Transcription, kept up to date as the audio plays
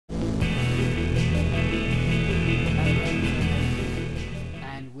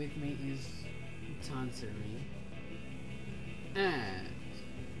Tanzeri, and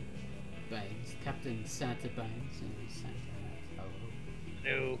Baines, Captain Santa Baines, and Santa.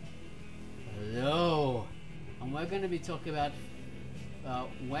 No. Hello, and we're going to be talking about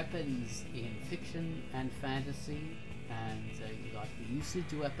weapons in fiction and fantasy, and like the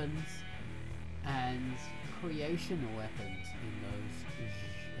usage of weapons and creation of weapons in those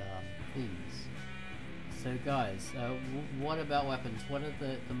things. So, guys, what about weapons? What are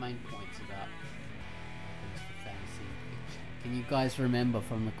the main points about weapons for fantasy and fiction? Can you guys remember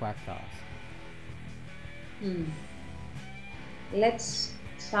from the Quackcast? Let's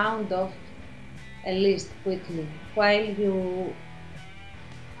sound off a list quickly while you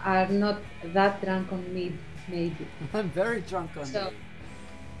are not that drunk on mead, maybe. I'm very drunk on So,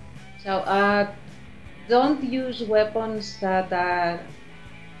 mead. don't use weapons that are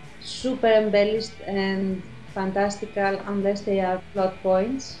super embellished and fantastical unless they are plot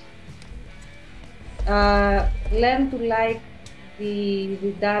points. Learn to like the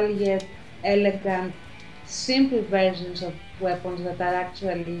dull yet elegant, simple versions of weapons that are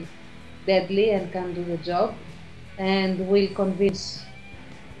actually deadly and can do the job, and will convince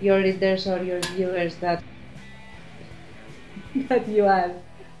your readers or your viewers that that you are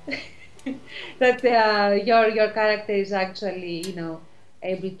that your character is actually,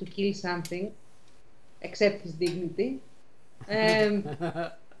 able to kill something except his dignity. Um,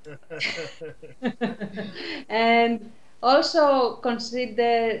 and also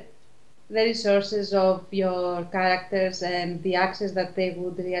consider the resources of your characters and the access that they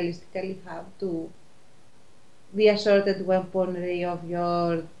would realistically have to the assorted weaponry of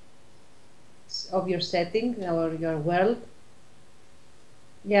your setting or your world.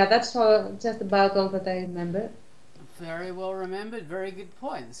 Yeah, that's all. Just about all that I remember. Very well remembered. Very good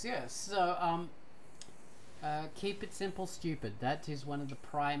points. Yes. So, keep it simple, stupid. That is one of the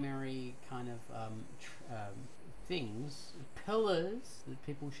primary kind of things, pillars that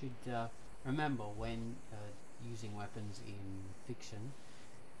people should remember when using weapons in fiction.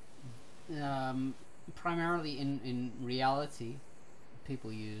 Primarily in reality,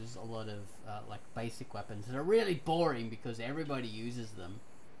 people use a lot of like basic weapons that are really boring because everybody uses them.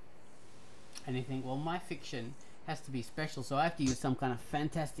 And you think, well, my fiction has to be special, so I have to use some kind of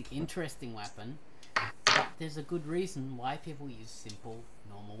fantastic, interesting weapon. But there's a good reason why people use simple,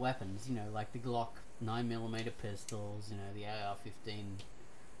 normal weapons. Like the Glock 9mm pistols, the AR-15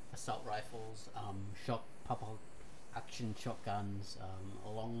 assault rifles, pop action shotguns,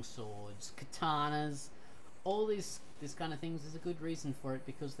 long swords, katanas, all this kind of things. There's a good reason for it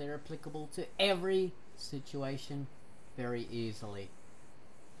because they're applicable to every situation very easily.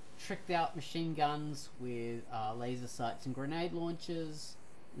 Tricked out machine guns with laser sights and grenade launchers,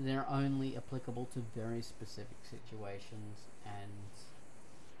 they're only applicable to very specific situations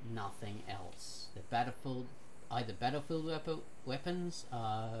and nothing else. They're either battlefield weapons,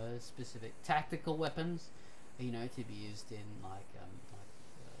 specific tactical weapons, to be used in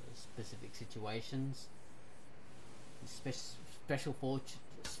specific situations. Special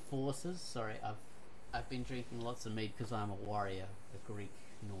forces. Sorry, I've been drinking lots of mead because I'm a warrior, a Greek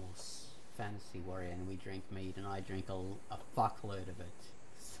Norse fantasy warrior, and we drink mead, and I drink a fuckload of it.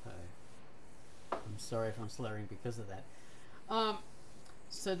 So I'm sorry if I'm slurring because of that.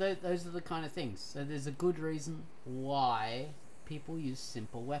 So those are the kind of things. So there's a good reason why people use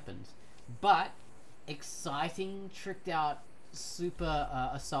simple weapons, but exciting, tricked out, super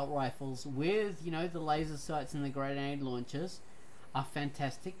assault rifles with the laser sights and the grenade launchers are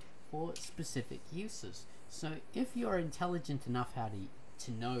fantastic for specific uses. So if you're intelligent enough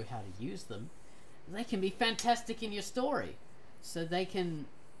to know how to use them, they can be fantastic in your story. So they can,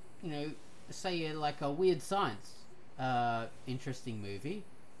 say you're like a Weird Science interesting movie.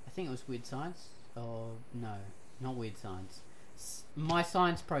 I think it was Weird Science. Or no, not Weird Science. My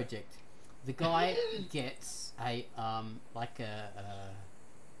Science Project. The guy gets a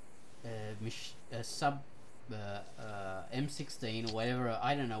sub M16 or whatever.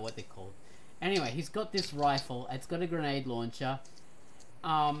 I don't know what they're called. Anyway, he's got this rifle. It's got a grenade launcher,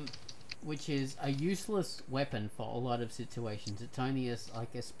 which is a useless weapon for a lot of situations. It's only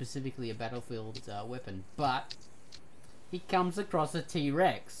specifically a battlefield weapon. But he comes across a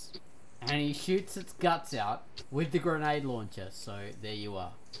T-Rex, and he shoots its guts out with the grenade launcher. So there you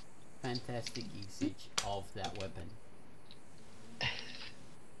are. Fantastic usage of that weapon.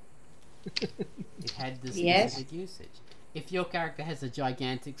 It had the specific usage. If your character has a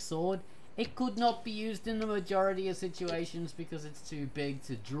gigantic sword, it could not be used in the majority of situations because it's too big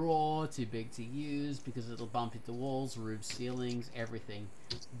to draw, too big to use, because it'll bump into walls, roofs, ceilings, everything.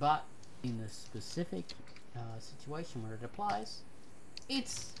 But in the specific situation where it applies,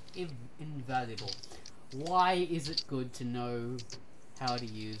 It's invaluable. Why is it good to know how to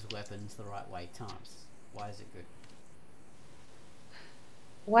use weapons the right way, Times? Why is it good?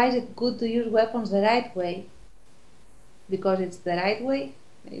 Why is it good to use weapons the right way? Because it's the right way,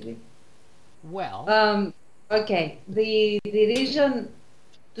 maybe. Well, Um, okay. The reason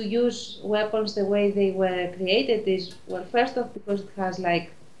to use weapons the way they were created is, well, first off, because it has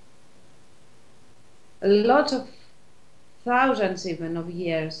like lots of thousands even of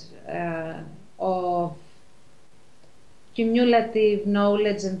years of cumulative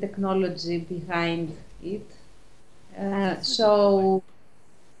knowledge and technology behind it. that's a good point. So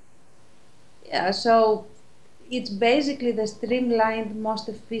yeah, so it's basically the streamlined, most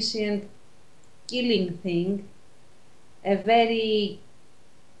efficient killing thing, a very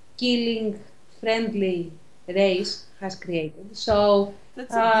killing friendly race has created. So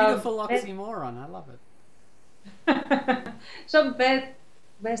That's a uh, beautiful oxymoron. I love it. so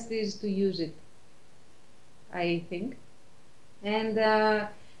best is to use it, I think, and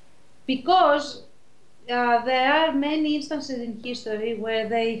because there are many instances in history where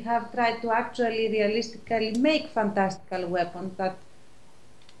they have tried to actually realistically make fantastical weapons that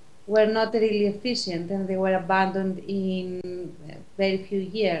were not really efficient and they were abandoned in very few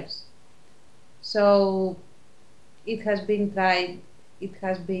years. So it has been tried, it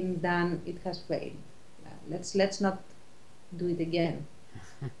has been done, it has failed. Let's not do it again.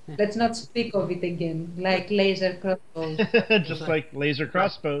 Let's not speak of it again, like laser crossbows. Just like laser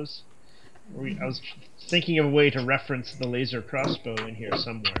crossbows. I was thinking of a way to reference the laser crossbow in here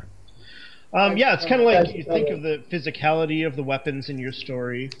somewhere. Yeah, it's kind of like you think of the physicality of the weapons in your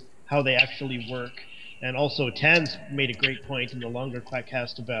story, how they actually work, and also Tan's made a great point in the longer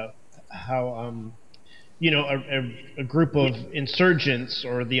Quackcast about how a group of insurgents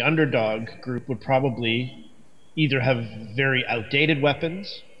or the underdog group would probably either have very outdated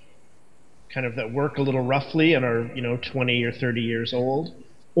weapons, kind of that work a little roughly and are 20 or 30 years old,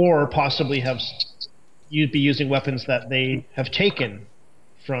 or possibly you'd be using weapons that they have taken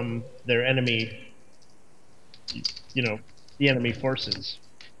from their enemy, the enemy forces.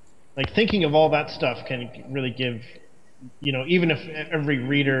 Like thinking of all that stuff can really give, even if every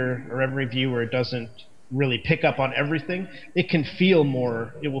reader or every viewer doesn't really pick up on everything, it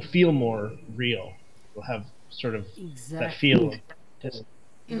will feel more real. It'll have sort of that Exactly. feel of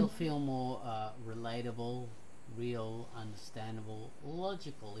It'll feel more relatable, real, understandable,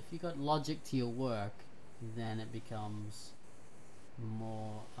 logical. If you got logic to your work, then it becomes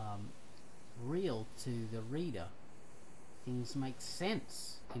more real to the reader. Things make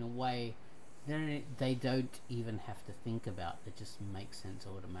sense in a way they don't even have to think about. It just makes sense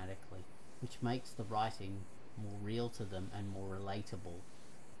automatically, which makes the writing more real to them and more relatable,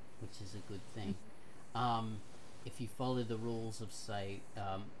 which is a good thing. Um, if you follow the rules of, say,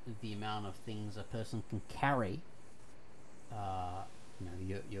 the amount of things a person can carry,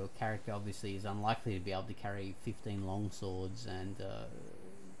 your character obviously is unlikely to be able to carry 15 long swords and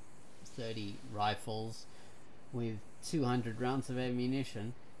 30 rifles with 200 rounds of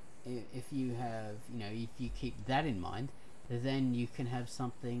ammunition. If you have, if you keep that in mind, then you can have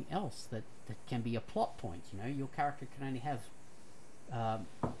something else that can be a plot point. Your character can only have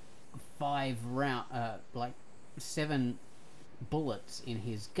 7 bullets in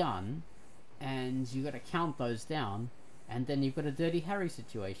his gun, and you got to count those down, and then you've got a Dirty Harry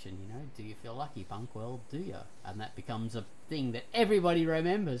situation. Do you feel lucky, punk? Well, do you? And that becomes a thing that everybody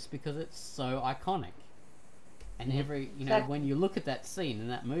remembers because it's so iconic. And when you look at that scene in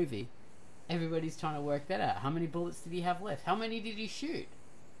that movie, everybody's trying to work that out. How many bullets did he have left? How many did he shoot?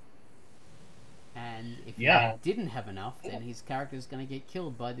 And if he didn't have enough, then his character's going to get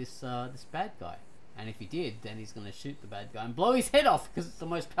killed by this bad guy. And if he did, then he's going to shoot the bad guy and blow his head off because it's the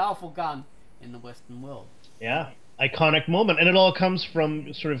most powerful gun in the Western world. Yeah, iconic moment. And it all comes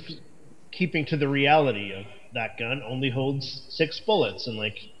from sort of keeping to the reality of that gun only holds 6 bullets and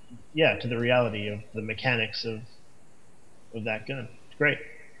to the reality of the mechanics of that gun. It's great.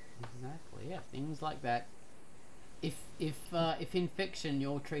 Exactly, yeah. Things like that. If in fiction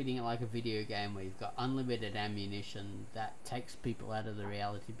you're treating it like a video game where you've got unlimited ammunition, that takes people out of the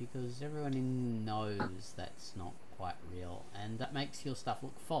reality because everyone knows that's not quite real, and that makes your stuff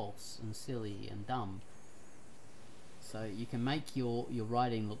look false and silly and dumb. So you can make your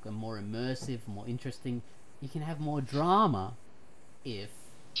writing look more immersive, more interesting. You can have more drama if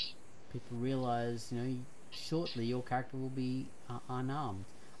people realize, shortly your character will be unarmed.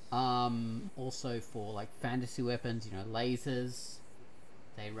 Also for like fantasy weapons, lasers,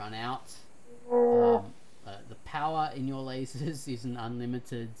 they run out. The power in your lasers isn't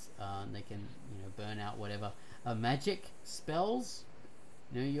unlimited. They can, burn out whatever. Magic spells,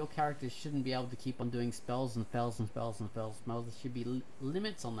 You know, your characters shouldn't be able to keep on doing spells and spells and spells and spells. There should be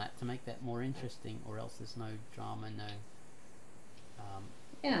limits on that to make that more interesting, or else there's no drama, no.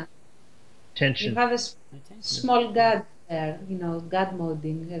 Yeah. Tension. You have a No tension. small god there, you know, god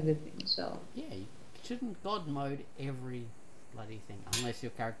moding everything. So Yeah, you shouldn't god mode every bloody thing, unless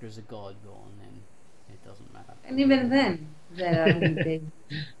your character is a god, and then it doesn't matter. and even then there are limitations.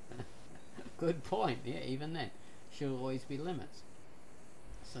 Good point. Yeah, even then, should always be limits.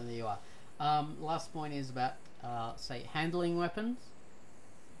 So there you are. Last point is about say handling weapons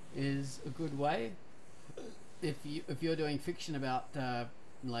is a good way. If you're doing fiction about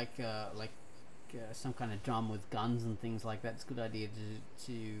some kind of drum with guns and things like that, it's a good idea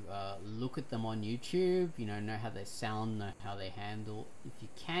to look at them on YouTube. You know how they sound, know how they handle. If you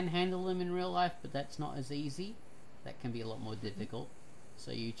can handle them in real life, but that's not as easy. That can be a lot more difficult.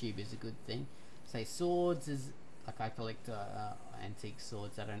 So YouTube is a good thing. Say swords is like I collect antique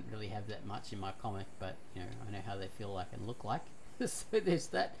swords. I don't really have that much in my comic, but you know I know how they feel like and look like. So there's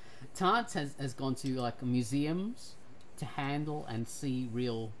that. Tance has gone to like museums to handle and see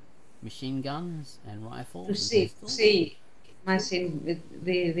real machine guns and rifles. To see machine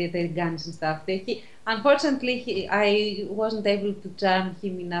the guns and stuff. Unfortunately, I wasn't able to charm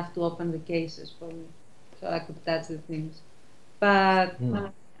him enough to open the cases for me, so I could touch the things. But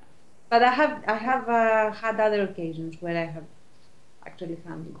but I have had other occasions where I have actually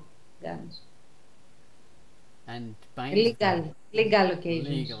handled guns. And Baines, legal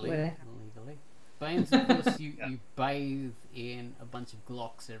occasions. Legally. Baines, of course, you bathe in a bunch of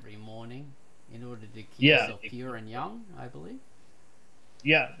Glocks every morning in order to keep yourself pure and young, I believe.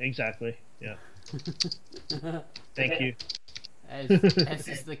 Yeah, exactly. Yeah. Thank you. As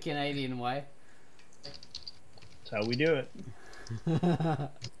is the Canadian way. That's how we do it.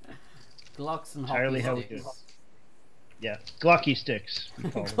 Glocks and Entirely hockey how we do sticks. it. Yeah, Glocky sticks. We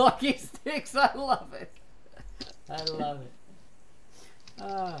call them. Glocky sticks, I love it. I love it.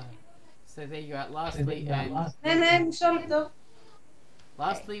 So there you go. Lastly,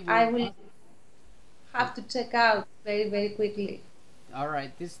 lastly, I will have to check out very, very quickly. All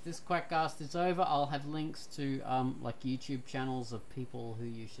right, this Quackcast is over. I'll have links to like YouTube channels of people who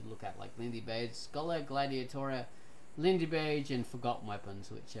you should look at, like Lindy Beige, Scholar, Gladiatora, Lindy Beige, and Forgotten Weapons,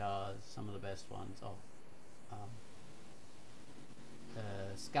 which are some of the best ones. Oh,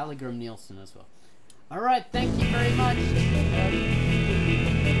 Scalligrim Nielsen as well. All right, thank you very much.